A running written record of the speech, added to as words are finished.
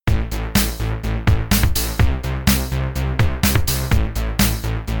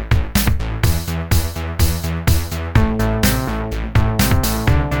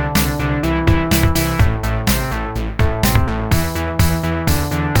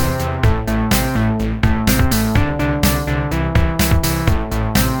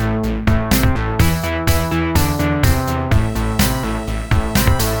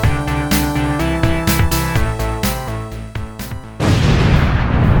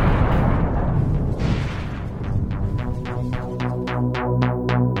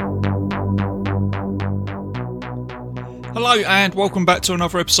Hello and welcome back to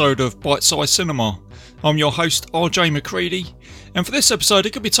another episode of Bite Size Cinema. I'm your host RJ McCready, and for this episode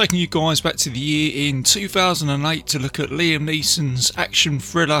I'm going to be taking you guys back to the year in 2008 to look at Liam Neeson's action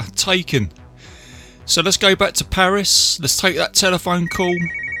thriller Taken. So let's go back to Paris, let's take that telephone call,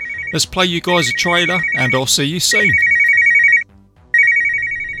 let's play you guys a trailer, and I'll see you soon.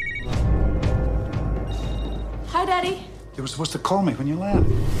 Hi, Daddy. You were supposed to call me when you land.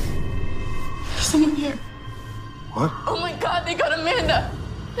 There's someone here. What? Oh my God, they got Amanda.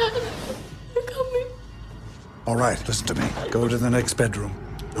 They're coming. All right, listen to me. Go to the next bedroom,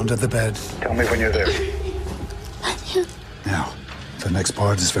 under the bed. Tell me when you're there. I'm here. Now, the next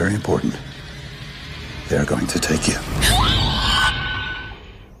part is very important. They're going to take you.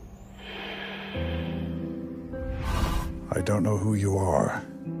 I don't know who you are.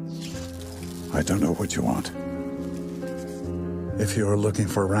 I don't know what you want. If you're looking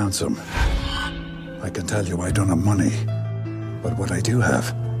for ransom, I can tell you I don't have money. But what I do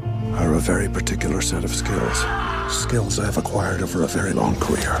have are a very particular set of skills. Skills I've acquired over a very long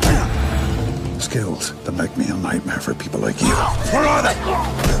career. Skills that make me a nightmare for people like you. Where are they?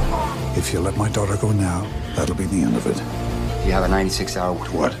 If you let my daughter go now, that'll be the end of it. You have a 96-hour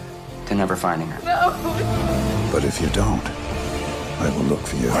What? to never finding her. No. But if you don't, I will look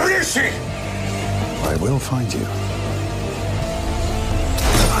for you. Where is she? I will find you.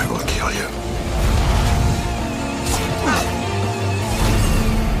 And I will kill you.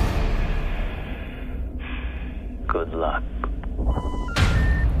 Good luck.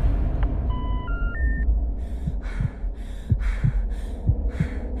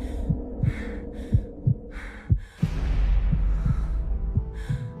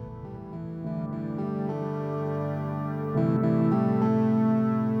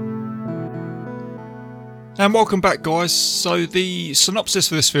 And welcome back, guys. So the synopsis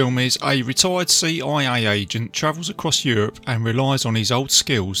for this film is a retired CIA agent travels across Europe and relies on his old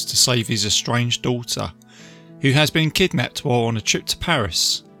skills to save his estranged daughter, who has been kidnapped while on a trip to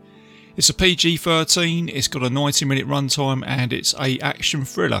Paris. It's a PG-13, it's got a 90-minute runtime, and it's a action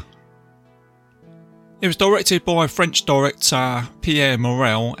thriller. It was directed by French director Pierre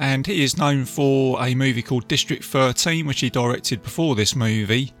Morel, and he is known for a movie called District 13, which he directed before this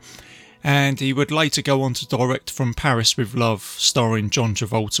movie. And he would later go on to direct From Paris with Love, starring John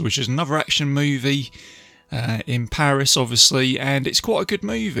Travolta, which is another action movie in Paris, obviously, and it's quite a good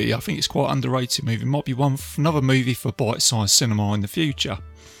movie. I think it's quite an underrated movie. It might be another movie for bite-sized cinema in the future.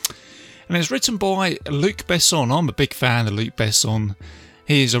 And it's written by Luc Besson. I'm a big fan of Luc Besson.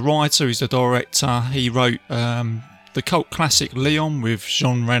 He is a writer, he's a director. He wrote the cult classic Leon with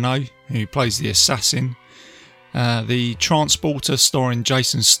Jean Reno, who plays the assassin. The Transporter starring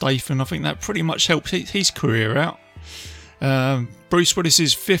Jason Statham. I think that pretty much helped his career out. Bruce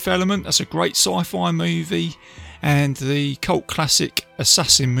Willis's Fifth Element, that's a great sci-fi movie, and the cult classic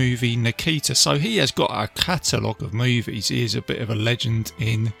assassin movie Nikita. So he has got a catalogue of movies. He is a bit of a legend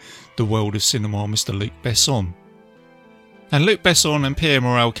in the world of cinema, Mr. Luc Besson. And Luc Besson and Pierre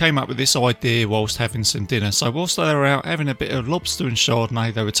Morel came up with this idea whilst having some dinner. So whilst they were out having a bit of lobster and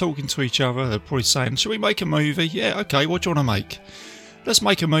Chardonnay, they were talking to each other. They were probably saying, should we make a movie? Yeah, okay, what do you want to make? Let's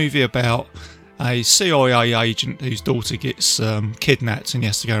make a movie about a CIA agent whose daughter gets kidnapped and he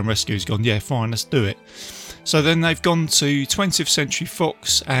has to go and rescue. He's gone, yeah, fine, let's do it. So then they've gone to 20th Century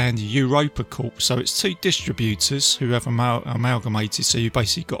Fox and Europa Corp. So it's two distributors who have amalgamated. So you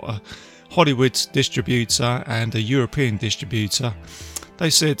basically got a Hollywood distributor and a European distributor. They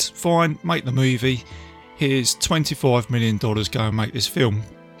said, fine, make the movie. Here's $25 million, go and make this film.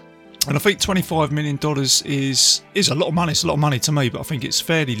 And I think $25 million is a lot of money. It's a lot of money to me, but I think it's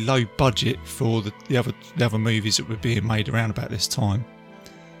fairly low budget for the other movies that were being made around about this time.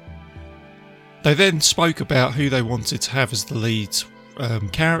 They then spoke about who they wanted to have as the lead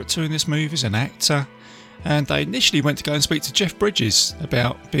character in this movie, as an actor. And they initially went to go and speak to Jeff Bridges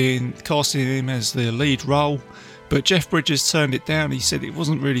about casting him as the lead role, but Jeff Bridges turned it down. He said it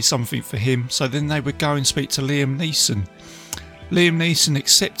wasn't really something for him. So then they would go and speak to Liam Neeson. Liam Neeson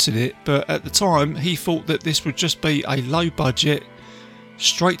accepted it, but at the time he thought that this would just be a low budget,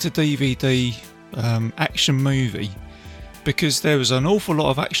 straight to DVD action movie, because there was an awful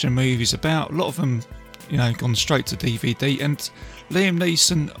lot of action movies about, a lot of them, gone straight to DVD, and Liam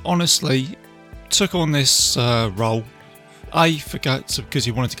Neeson honestly took on this role because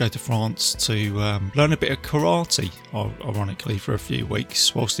he wanted to go to France to learn a bit of karate, ironically, for a few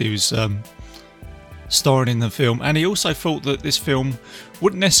weeks whilst he was starring in the film, and he also thought that this film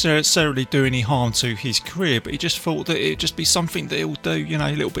wouldn't necessarily do any harm to his career, but he just thought that it'd just be something that he'll do, you know,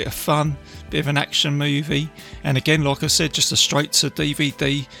 a little bit of fun, bit of an action movie, and again, like I said, just a straight to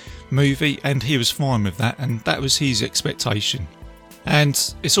DVD movie, and he was fine with that, and that was his expectation.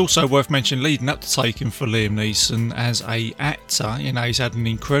 And it's also worth mentioning, leading up to Taken for Liam Neeson as a actor, you know, he's had an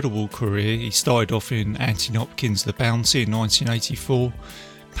incredible career. He started off in Anthony Hopkins' The Bounty in 1984,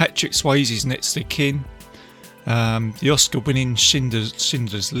 Patrick Swayze's Next of Kin, the Oscar-winning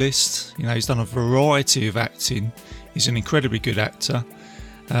Schindler's List. You know, he's done a variety of acting. He's an incredibly good actor.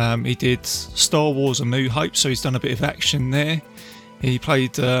 He did Star Wars: A New Hope, so he's done a bit of action there. He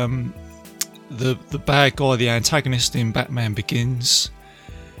played the bad guy, the antagonist in Batman Begins,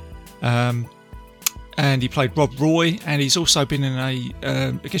 and he played Rob Roy, and he's also been in I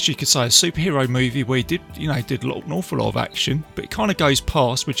guess you could say a superhero movie where he did an awful lot of action, but it kind of goes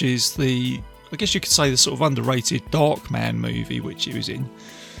past, which is I guess you could say the sort of underrated Darkman movie which he was in,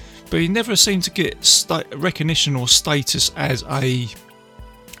 but he never seemed to get recognition or status as a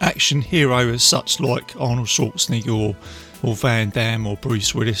action hero as such, like Arnold Schwarzenegger or Van Damme or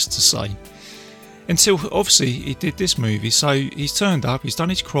Bruce Willis to say. Until obviously he did this movie, so he's turned up, he's done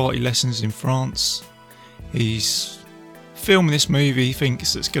his karate lessons in France, he's filming this movie, he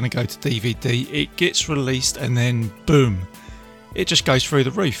thinks it's going to go to DVD, it gets released, and then boom, it just goes through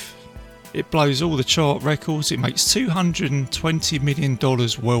the roof. It blows all the chart records, it makes $220 million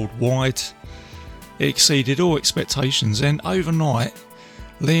worldwide, it exceeded all expectations, and overnight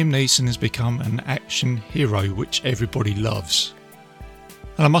Liam Neeson has become an action hero which everybody loves.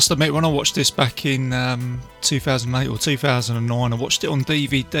 And I must admit, when I watched this back in 2008 or 2009, I watched it on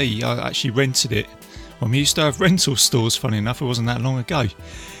DVD. I actually rented it. Well, we used to have rental stores, funny enough, it wasn't that long ago.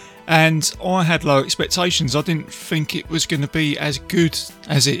 And I had low expectations. I didn't think it was going to be as good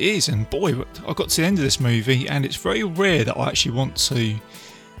as it is. And boy, I got to the end of this movie, and it's very rare that I actually want to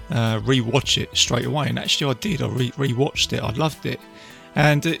re-watch it straight away. And actually I did. I re-watched it. I loved it.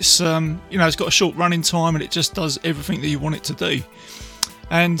 And it's, it's got a short running time, and it just does everything that you want it to do.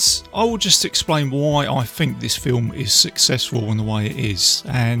 And I will just explain why I think this film is successful in the way it is.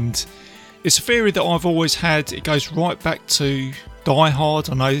 And it's a theory that I've always had. It goes right back to Die Hard.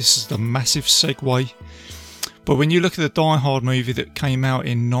 I know this is the massive segue, but when you look at the Die Hard movie that came out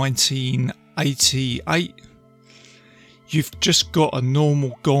in 1988, you've just got a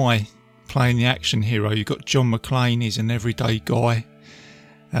normal guy playing the action hero. You've got John McClane, he's an everyday guy.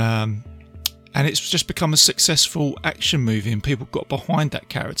 And it's just become a successful action movie, and people got behind that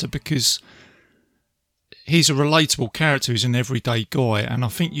character because he's a relatable character, he's an everyday guy, and I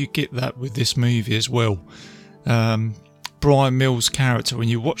think you get that with this movie as well. Brian Mills' character, when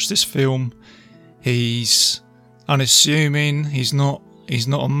you watch this film, he's unassuming, he's not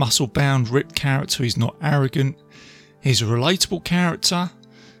a muscle-bound, ripped character, he's not arrogant, he's a relatable character,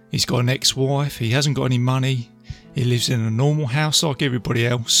 he's got an ex-wife, he hasn't got any money, he lives in a normal house like everybody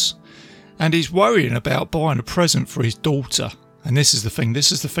else. And he's worrying about buying a present for his daughter. And this is the thing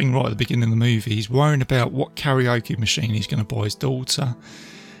right at the beginning of the movie. He's worrying about what karaoke machine he's going to buy his daughter.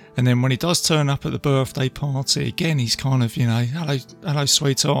 And then when he does turn up at the birthday party, again, he's kind of, hello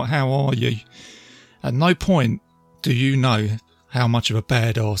sweetheart, how are you? At no point do you know how much of a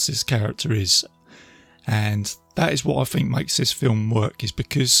badass this character is. And that is what I think makes this film work, is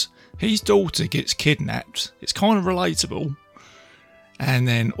because his daughter gets kidnapped. It's kind of relatable. And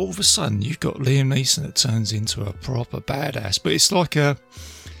then all of a sudden you've got Liam Neeson that turns into a proper badass. But it's like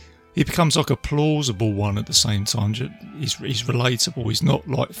he becomes like a plausible one at the same time. He's relatable. He's not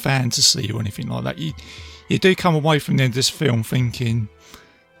like fantasy or anything like that. You do come away from the end of this film thinking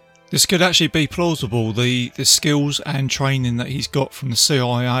this could actually be plausible. The skills and training that he's got from the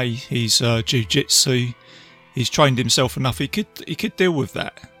CIA, his jiu-jitsu, he's trained himself enough. He could deal with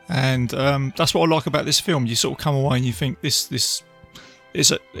that. And that's what I like about this film. You sort of come away and you think this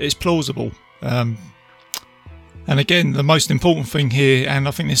it's plausible. And again, the most important thing here, and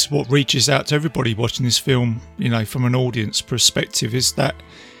I think this is what reaches out to everybody watching this film, from an audience perspective, is that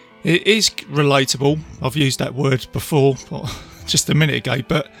it is relatable. I've used that word before, just a minute ago,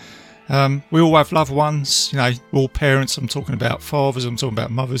 but we all have loved ones, we're all parents. I'm talking about fathers, I'm talking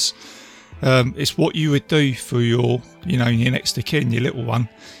about mothers. It's what you would do for your next of kin, your little one.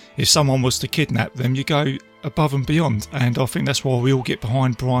 If someone was to kidnap them, you go above and beyond, and I think that's why we all get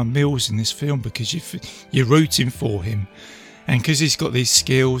behind Brian Mills in this film, because you're rooting for him, and because he's got these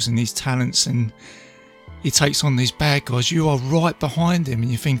skills and these talents, and he takes on these bad guys, you are right behind him, and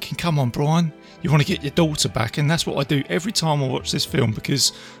you're thinking, come on Brian, you want to get your daughter back, and that's what I do every time I watch this film,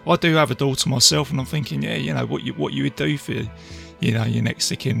 because I do have a daughter myself, and I'm thinking, yeah, you know, what you would do for, you know, your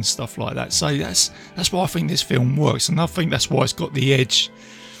next of kin and stuff like that. So that's why I think this film works, and I think that's why it's got the edge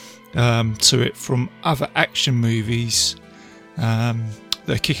to it from other action movies that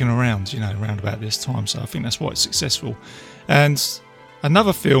are kicking around, you know, around about this time. So I think that's why it's successful. And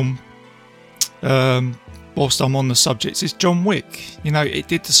another film, whilst I'm on the subject, is John Wick. You know, it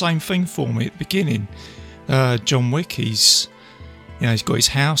did the same thing for me at the beginning. John Wick, he's got his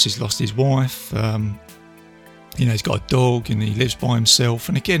house, he's lost his wife, you know, he's got a dog and he lives by himself.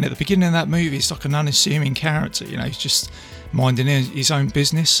 And again, at the beginning of that movie, it's like an unassuming character, you know, he's just minding his own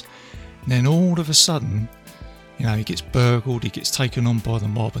business. And then all of a sudden, you know, he gets burgled, he gets taken on by the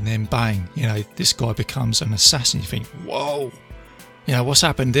mob, and then bang, you know, this guy becomes an assassin. You think, whoa, you know, what's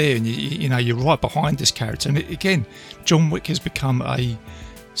happened there? And you know, you're right behind this character. And again, John Wick has become a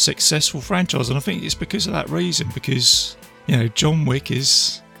successful franchise, and I think it's because of that reason, because, you know, John Wick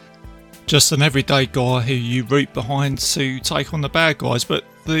is just an everyday guy who you root behind to take on the bad guys. But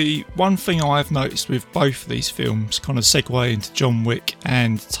the one thing I've noticed with both of these films, kind of segue into John Wick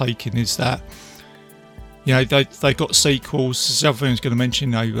and Taken, is that, you know, they got sequels. This other thing I was going to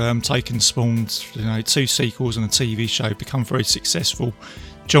mention, you know, Taken spawned, you know, 2 sequels and a TV show, become very successful.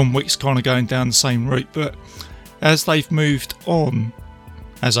 John Wick's kind of going down the same route, but as they've moved on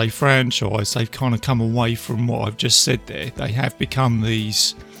as a franchise, they've kind of come away from what I've just said there. They have become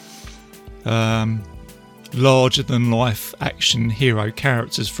these larger than life action hero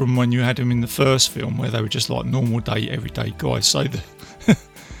characters from when you had them in the first film, where they were just like normal day, everyday guys. So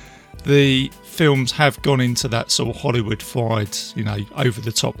the films have gone into that sort of Hollywood-fied, you know,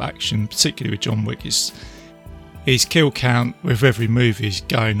 over-the-top action, particularly with John Wick. His kill count with every movie is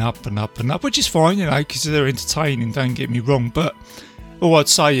going up and up and up, which is fine, you know, because they're entertaining, don't get me wrong. But all I'd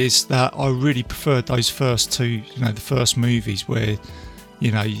say is that I really preferred those first 2, you know, the first movies where,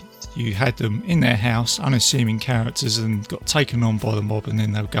 you know, you had them in their house, unassuming characters, and got taken on by the mob, and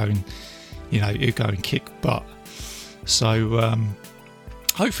then they were going, you know, you go and kick butt. So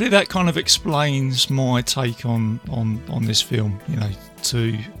hopefully that kind of explains my take on this film, you know,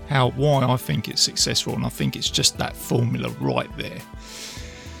 to why I think it's successful, and I think it's just that formula right there.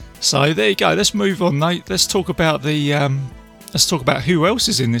 So there you go. Let's move on, Nate. Let's talk about who else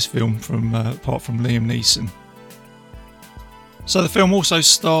is in this film from apart from Liam Neeson. So the film also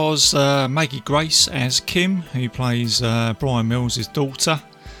stars Maggie Grace as Kim, who plays Brian Mills' daughter.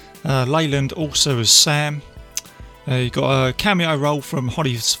 Leyland also as Sam. You've got a cameo role from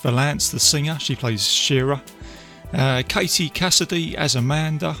Holly Valance, the singer. She plays Shira. Katie Cassidy as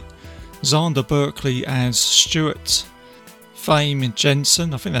Amanda. Xander Berkeley as Stuart. Fame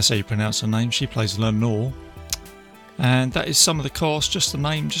Jensen, I think that's how you pronounce her name. She plays Lenore. And that is some of the cast, just to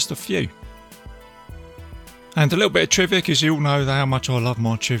name just a few. And a little bit of trivia, because you all know how much I love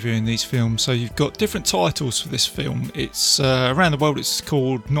my trivia in these films. So you've got different titles for this film. It's around the world, it's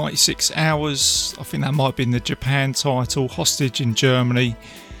called 96 Hours. I think that might have been the Japan title. Hostage in Germany.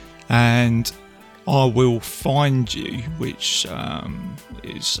 And I Will Find You, which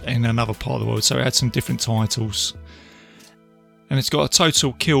is in another part of the world. So it had some different titles. And it's got a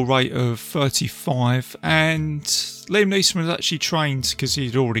total kill rate of 35. And Liam Neeson was actually trained, because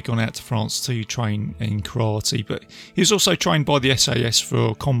he'd already gone out to France to train in karate, but he was also trained by the SAS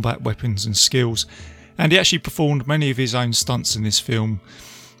for combat weapons and skills. And he actually performed many of his own stunts in this film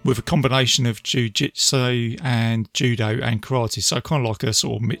with a combination of jiu-jitsu and judo and karate. So kind of like a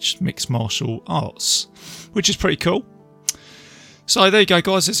sort of mixed martial arts, which is pretty cool. So there you go,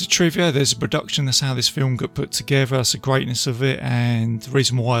 guys. There's a trivia, there's a production, that's how this film got put together, that's the greatness of it, and the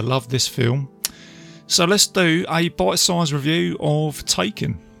reason why I love this film. So let's do a bite-sized review of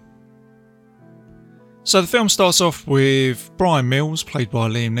Taken. So the film starts off with Brian Mills, played by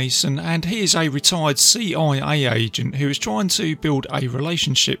Liam Neeson, and he is a retired CIA agent who is trying to build a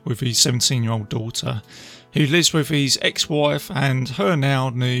relationship with his 17-year-old daughter, who lives with his ex-wife and her now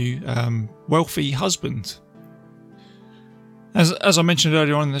new wealthy husband. As I mentioned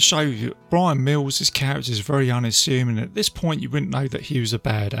earlier on in the show, Brian Mills' character is very unassuming. At this point, you wouldn't know that he was a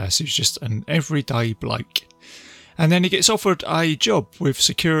badass. He was just an everyday bloke. And then he gets offered a job with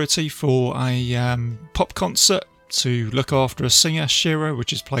security for a pop concert to look after a singer, Shira,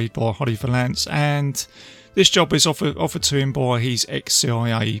 which is played by Holly Valance. And this job is offered to him by his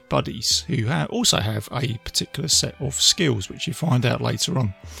ex-CIA buddies, who also have a particular set of skills, which you find out later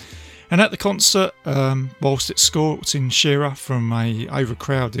on. And at the concert, whilst escorting Shira from a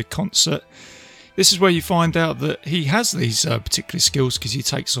overcrowded concert, this is where you find out that he has these particular skills, because he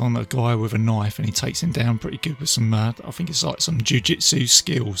takes on a guy with a knife and he takes him down pretty good with some, I think it's like some jiu-jitsu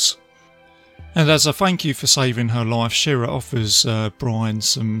skills. And as a thank you for saving her life, Shira offers Brian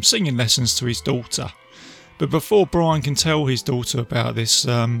some singing lessons to his daughter. But before Brian can tell his daughter about this,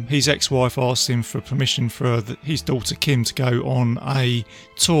 his ex-wife asks him for permission for his daughter Kim to go on a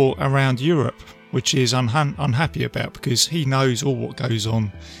tour around Europe, which he is unhappy about because he knows all what goes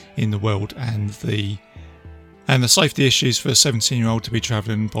on in the world and the safety issues for a 17-year-old to be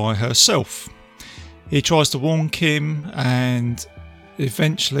travelling by herself. He tries to warn Kim and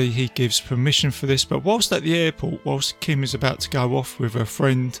eventually he gives permission for this, but whilst at the airport, whilst Kim is about to go off with her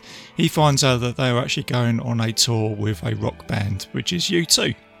friend, he finds out that they are actually going on a tour with a rock band, which is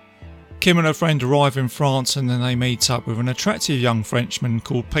U2. Kim and her friend arrive in France and then they meet up with an attractive young Frenchman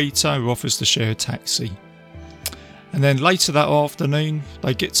called Peter who offers to share a taxi. And then later that afternoon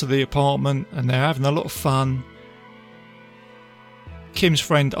they get to the apartment and they're having a lot of fun. Kim's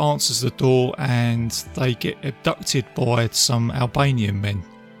friend answers the door and they get abducted by some Albanian men.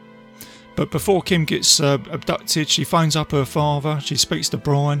 But before Kim gets abducted, she phones up her father, she speaks to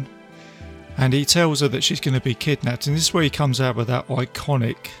Brian, and he tells her that she's going to be kidnapped. And this is where he comes out with that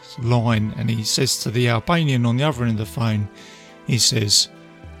iconic line, and he says to the Albanian on the other end of the phone, he says,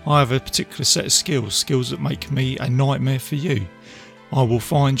 "I have a particular set of skills that make me a nightmare for you. I will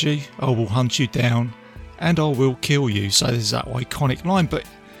find you, I will hunt you down, and I will kill you." So there's that iconic line. But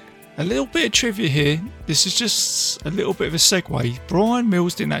a little bit of trivia here, this is just a little bit of a segue. Brian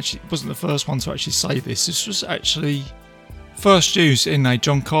Mills wasn't the first one to actually say this. This was actually first used in a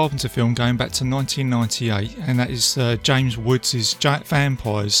John Carpenter film going back to 1998, and that is James Woods'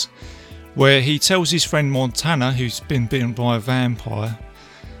 Vampires, where he tells his friend Montana, who's been bitten by a vampire,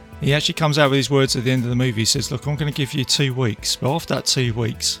 he actually comes out with his words at the end of the movie. He says, "Look, I'm going to give you 2 weeks, but after that 2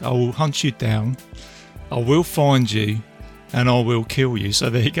 weeks I will hunt you down, I will find you, and I will kill you."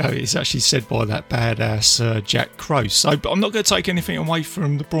 So there you go, it's actually said by that badass Jack Croce. So, but I'm not going to take anything away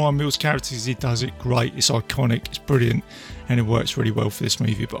from the Brian Mills characters. He does it great, it's iconic, it's brilliant, and it works really well for this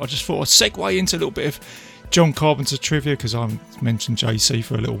movie. But I just thought I'd segue into a little bit of John Carpenter trivia because I haven't mentioned JC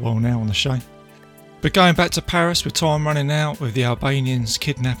for a little while now on the show. But going back to Paris with time running out, with the Albanians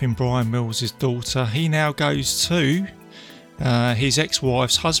kidnapping Brian Mills' daughter, he now goes to his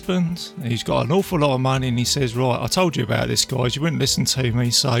ex-wife's husband. He's got an awful lot of money and he says, "Right, I told you about this, guys, you wouldn't listen to me,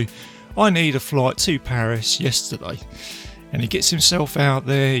 so I need a flight to Paris yesterday." And he gets himself out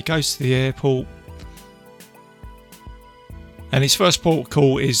there, he goes to the airport, and his first port of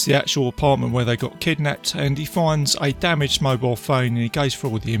call is the actual apartment where they got kidnapped, and he finds a damaged mobile phone and he goes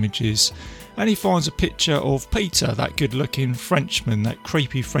through all the images and he finds a picture of Peter, that good looking Frenchman, that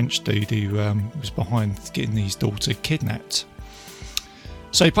creepy French dude who was behind getting his daughter kidnapped.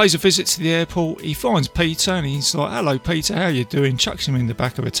 So he pays a visit to the airport, he finds Peter and he's like, "Hello Peter, how you doing?" Chucks him in the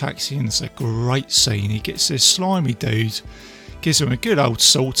back of a taxi and it's a great scene. He gets this slimy dude, gives him a good old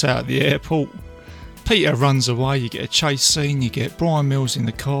sort out at the airport. Peter runs away, you get a chase scene, you get Brian Mills in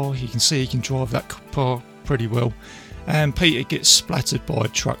the car, you can see he can drive that car pretty well, and Peter gets splattered by a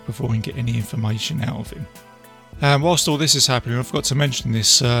truck before we can get any information out of him. Whilst all this is happening, I forgot to mention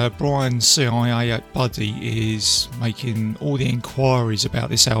this, Brian's CIA buddy is making all the inquiries about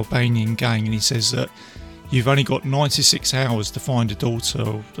this Albanian gang, and he says that you've only got 96 hours to find a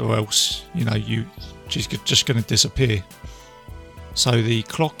daughter or else, she's just going to disappear. So the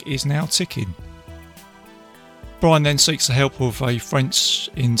clock is now ticking. Brian then seeks the help of a French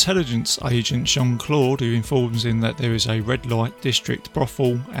intelligence agent, Jean-Claude, who informs him that there is a red light district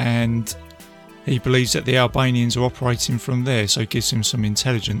brothel and he believes that the Albanians are operating from there, so he gives him some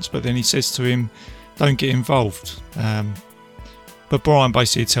intelligence, but then he says to him, "Don't get involved." But Brian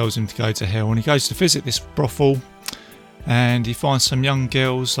basically tells him to go to hell, and he goes to visit this brothel and he finds some young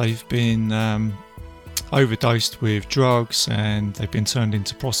girls. They've been overdosed with drugs and they've been turned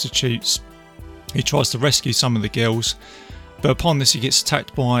into prostitutes. He tries to rescue some of the girls, but upon this he gets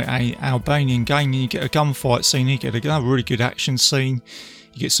attacked by an Albanian gang and you get a gunfight scene. You get a really good action scene,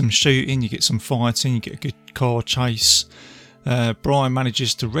 you get some shooting, you get some fighting, you get a good car chase. Brian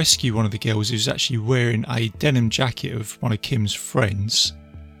manages to rescue one of the girls who's actually wearing a denim jacket of one of Kim's friends.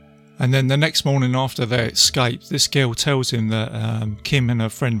 And then the next morning after their escape, this girl tells him that Kim and her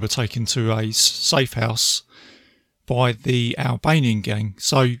friend were taken to a safe house by the Albanian gang.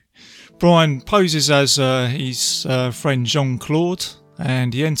 So Brian poses as his friend Jean-Claude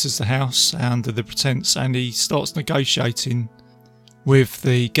and he enters the house under the pretense and he starts negotiating with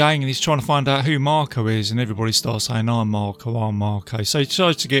the gang and he's trying to find out who Marco is, and everybody starts saying, "I'm Marco, I'm Marco." So he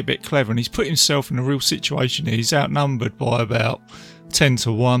tries to get a bit clever and he's put himself in a real situation here. He's outnumbered by about 10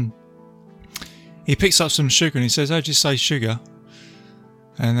 to 1. He picks up some sugar and he says, "How'd you say sugar?"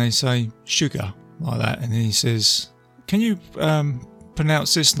 And they say, "Sugar," like that. And then he says, "Can you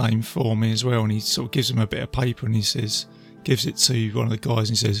pronounce this name for me as well? And he sort of gives him a bit of paper and he says, gives it to one of the guys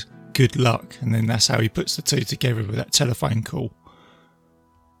and he says, good luck. And then that's how he puts the two together with that telephone call.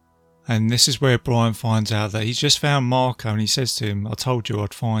 And this is where Brian finds out that he's just found Marco, and he says to him, I told you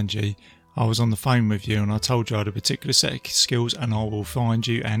I'd find you. I was on the phone with you and I told you I had a particular set of skills and I will find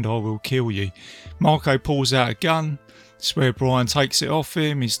you and I will kill you. Marco pulls out a gun. This is where Brian takes it off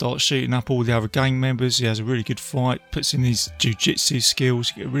him. He starts shooting up all the other gang members. He has a really good fight, puts in his jiu-jitsu skills.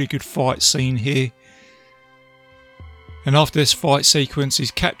 You get a really good fight scene here. And after this fight sequence, he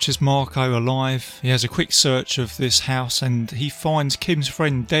captures Marco alive. He has a quick search of this house and he finds Kim's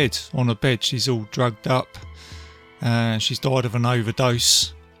friend dead on a bed. She's all drugged up. She's died of an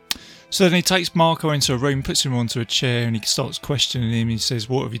overdose. So then he takes Marco into a room, puts him onto a chair and he starts questioning him. He says,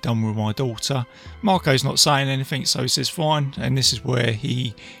 what have you done with my daughter? Marco's not saying anything, so he says, fine. And this is where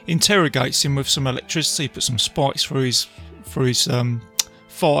he interrogates him with some electricity, puts some spikes through his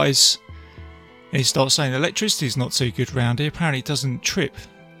thighs. And he starts saying electricity's not too good round here. Apparently it doesn't trip.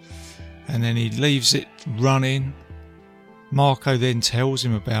 And then he leaves it running. Marco then tells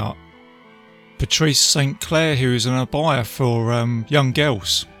him about Patrice St. Clair, who is an buyer for young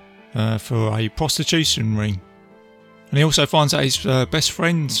girls. For a prostitution ring. And he also finds out his best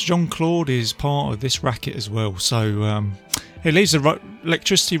friend Jean-Claude is part of this racket as well. So he leaves the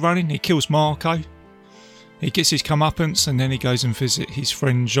electricity running, he kills Marco, he gets his comeuppance, and then he goes and visits his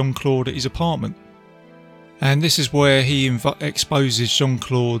friend Jean-Claude at his apartment. And this is where he exposes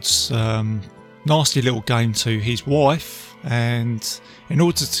Jean-Claude's nasty little game to his wife. And in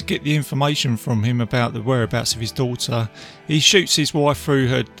order to get the information from him about the whereabouts of his daughter, he shoots his wife through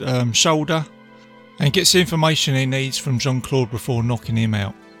her shoulder and gets the information he needs from Jean-Claude before knocking him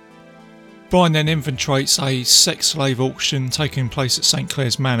out. Brian then infiltrates a sex slave auction taking place at St.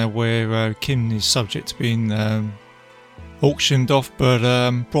 Clair's Manor, where Kim is subject to being auctioned off, but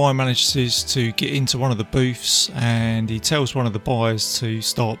Brian manages to get into one of the booths and he tells one of the buyers to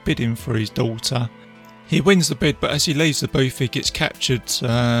start bidding for his daughter. He wins the bid, but as he leaves the booth he gets captured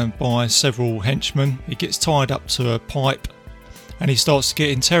by several henchmen. He gets tied up to a pipe and he starts to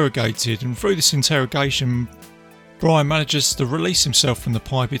get interrogated, and through this interrogation Brian manages to release himself from the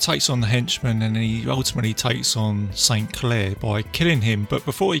pipe. He takes on the henchman and he ultimately takes on St. Clair by killing him. But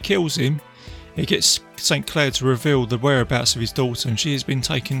before he kills him, he gets St. Clair to reveal the whereabouts of his daughter, and she has been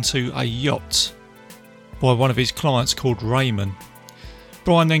taken to a yacht by one of his clients called Raymond.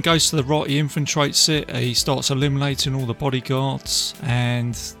 Brian then goes to the right, he infiltrates it, he starts eliminating all the bodyguards,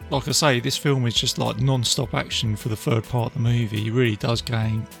 and like I say, this film is just like non-stop action for the third part of the movie. He really does go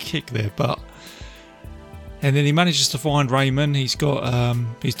and kick their butt. And then he manages to find Raymond. He's got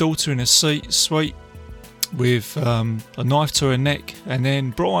his daughter in a suite with a knife to her neck, and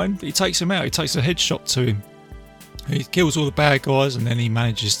then Brian, he takes him out, he takes a headshot to him. He kills all the bad guys and then he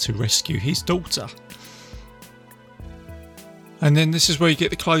manages to rescue his daughter. And then this is where you get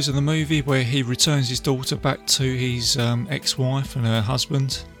the close of the movie, where he returns his daughter back to his ex-wife and her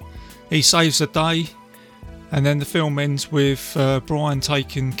husband. He saves the day, and then the film ends with Brian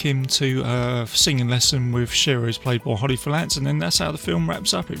taking Kim to a singing lesson with Shira, who's played by Holly Valance, and then that's how the film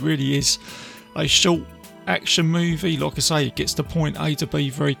wraps up. It really is a short action movie. Like I say, it gets to point A to B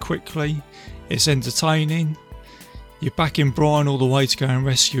very quickly. It's entertaining. You're backing Brian all the way to go and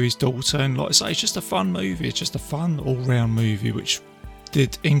rescue his daughter, and like I say, it's just a fun movie. It's just a fun all-round movie which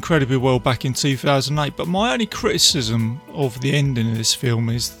did incredibly well back in 2008. But my only criticism of the ending of this film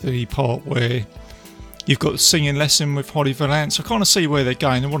is the part where you've got the singing lesson with Holly Valance. I kind of see where they're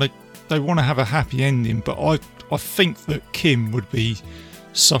going. They want to have a happy ending, but I think that Kim would be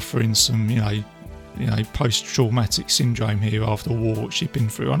suffering some, you know, post-traumatic syndrome here after war, what she'd been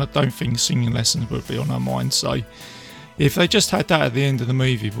through, and I don't think singing lessons would be on her mind. So if they just had that at the end of the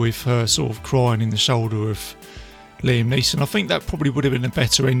movie with her sort of crying in the shoulder of Liam Neeson, I think that probably would have been a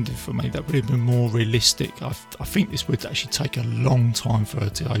better ending for me. That would have been more realistic. I think this would actually take a long time for her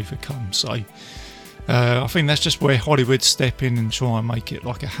to overcome. So I think that's just where Hollywood step in and try and make it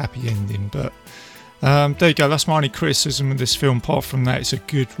like a happy ending. But there you go, that's my only criticism of this film. Apart from that, it's a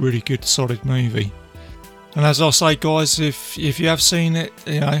good, really good, solid movie. And as I say, guys, if you have seen it,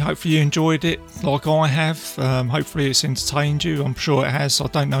 you know, hopefully you enjoyed it like I have. Hopefully it's entertained you. I'm sure it has. I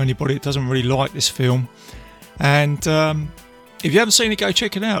don't know anybody that doesn't really like this film. And if you haven't seen it, go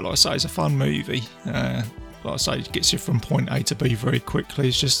check it out. Like I say, it's a fun movie. Like I say, it gets you from point A to B very quickly.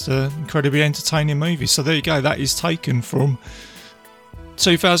 It's just an incredibly entertaining movie. So there you go. That is Taken from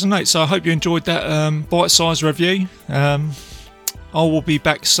 2008. So I hope you enjoyed that bite-sized review. I will be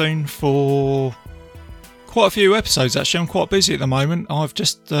back soon for quite a few episodes. Actually, I'm quite busy at the moment. I've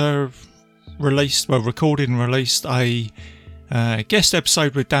just recorded and released a guest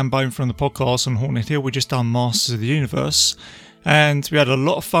episode with Dan Bone from the podcast on Haunted Hill. We just done Masters of the Universe, and we had a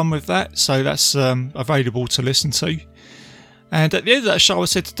lot of fun with that, so that's available to listen to. And at the end of that show, I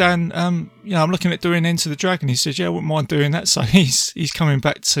said to Dan, I'm looking at doing Enter the Dragon. He said, yeah, I wouldn't mind doing that. So he's coming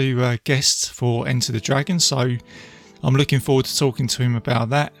back to guest for Enter the Dragon. So I'm looking forward to talking to him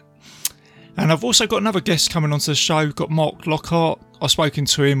about that. And I've also got another guest coming onto the show. Got Mark Lockhart. I've spoken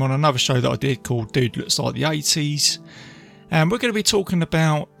to him on another show that I did called Dude Looks Like the 80s. And we're going to be talking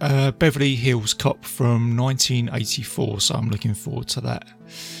about Beverly Hills Cop from 1984. So I'm looking forward to that.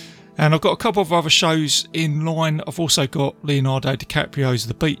 And I've got a couple of other shows in line. I've also got Leonardo DiCaprio's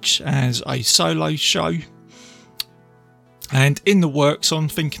The Beach as a solo show. And in the works, I'm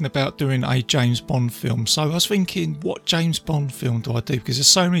thinking about doing a James Bond film. So I was thinking, what James Bond film do I do? Because there's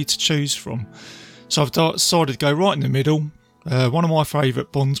so many to choose from. So I've decided to go right in the middle. One of my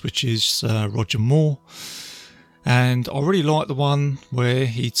favourite Bonds, which is Roger Moore. And I really like the one where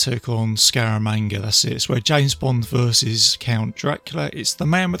he took on Scaramanga. That's it. It's where James Bond versus Count Dracula. It's the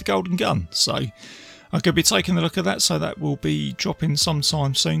man with the golden gun. So I'm going to be taking a look at that. So that will be dropping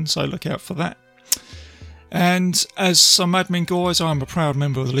sometime soon. So look out for that. And as some admin guys, I'm a proud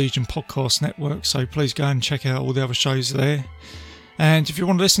member of the Legion Podcast Network. So please go and check out all the other shows there. And if you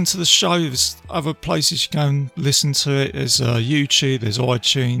want to listen to the show, there's other places you can go and listen to it. There's YouTube, there's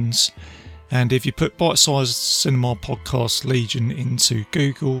iTunes. And if you put Bite Size Cinema Podcast Legion into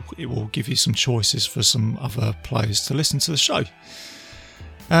Google, it will give you some choices for some other players to listen to the show.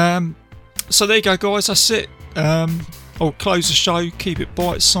 So there you go, guys. That's it. I'll close the show. Keep it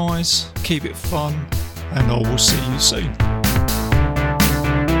bite size, keep it fun, and I will see you soon.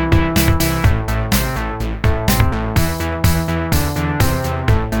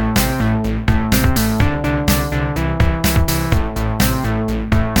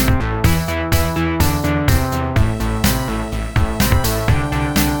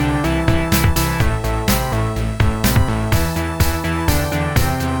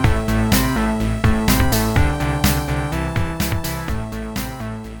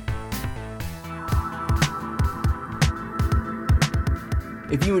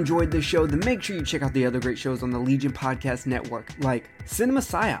 If you enjoyed this show, then make sure you check out the other great shows on the Legion Podcast Network, like Cinema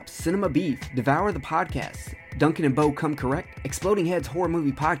Psyops, Cinema Beef, Devour the Podcast, Duncan and Bo Come Correct, Exploding Heads Horror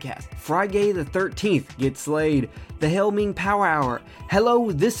Movie Podcast, Friday the 13th, Get Slayed, The Hellming Power Hour,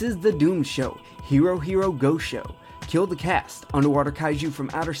 Hello, This is the Doom Show, Hero Hero Ghost Show, Kill the Cast, Underwater Kaiju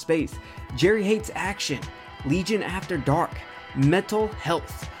from Outer Space, Jerry Hates Action, Legion After Dark, Mental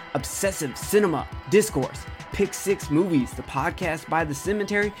Health, Obsessive Cinema, Discourse, Pick 6 Movies, the podcast by The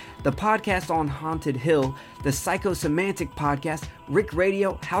Cemetery, the podcast on Haunted Hill, the Psychosemantic podcast, Rick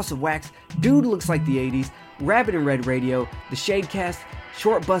Radio, House of Wax, Dude Looks Like the 80s, Rabbit and Red Radio, the Shadecast,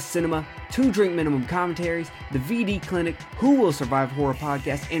 Short Bus Cinema, 2 Drink Minimum Commentaries, the VD Clinic, Who Will Survive Horror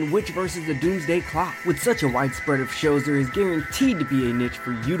Podcast, and Witch vs. the Doomsday Clock. With such a wide spread of shows, there is guaranteed to be a niche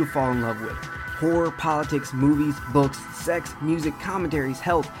for you to fall in love with. Horror, politics, movies, books, sex, music, commentaries,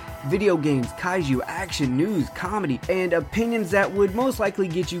 health, video games, kaiju, action, news, comedy, and opinions that would most likely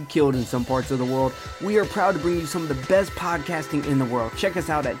get you killed in some parts of the world. We are proud to bring you some of the best podcasting in the world. Check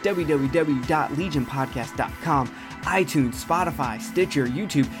us out at www.legionpodcast.com, iTunes, Spotify, Stitcher,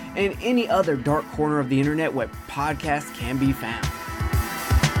 YouTube, and any other dark corner of the internet where podcasts can be found.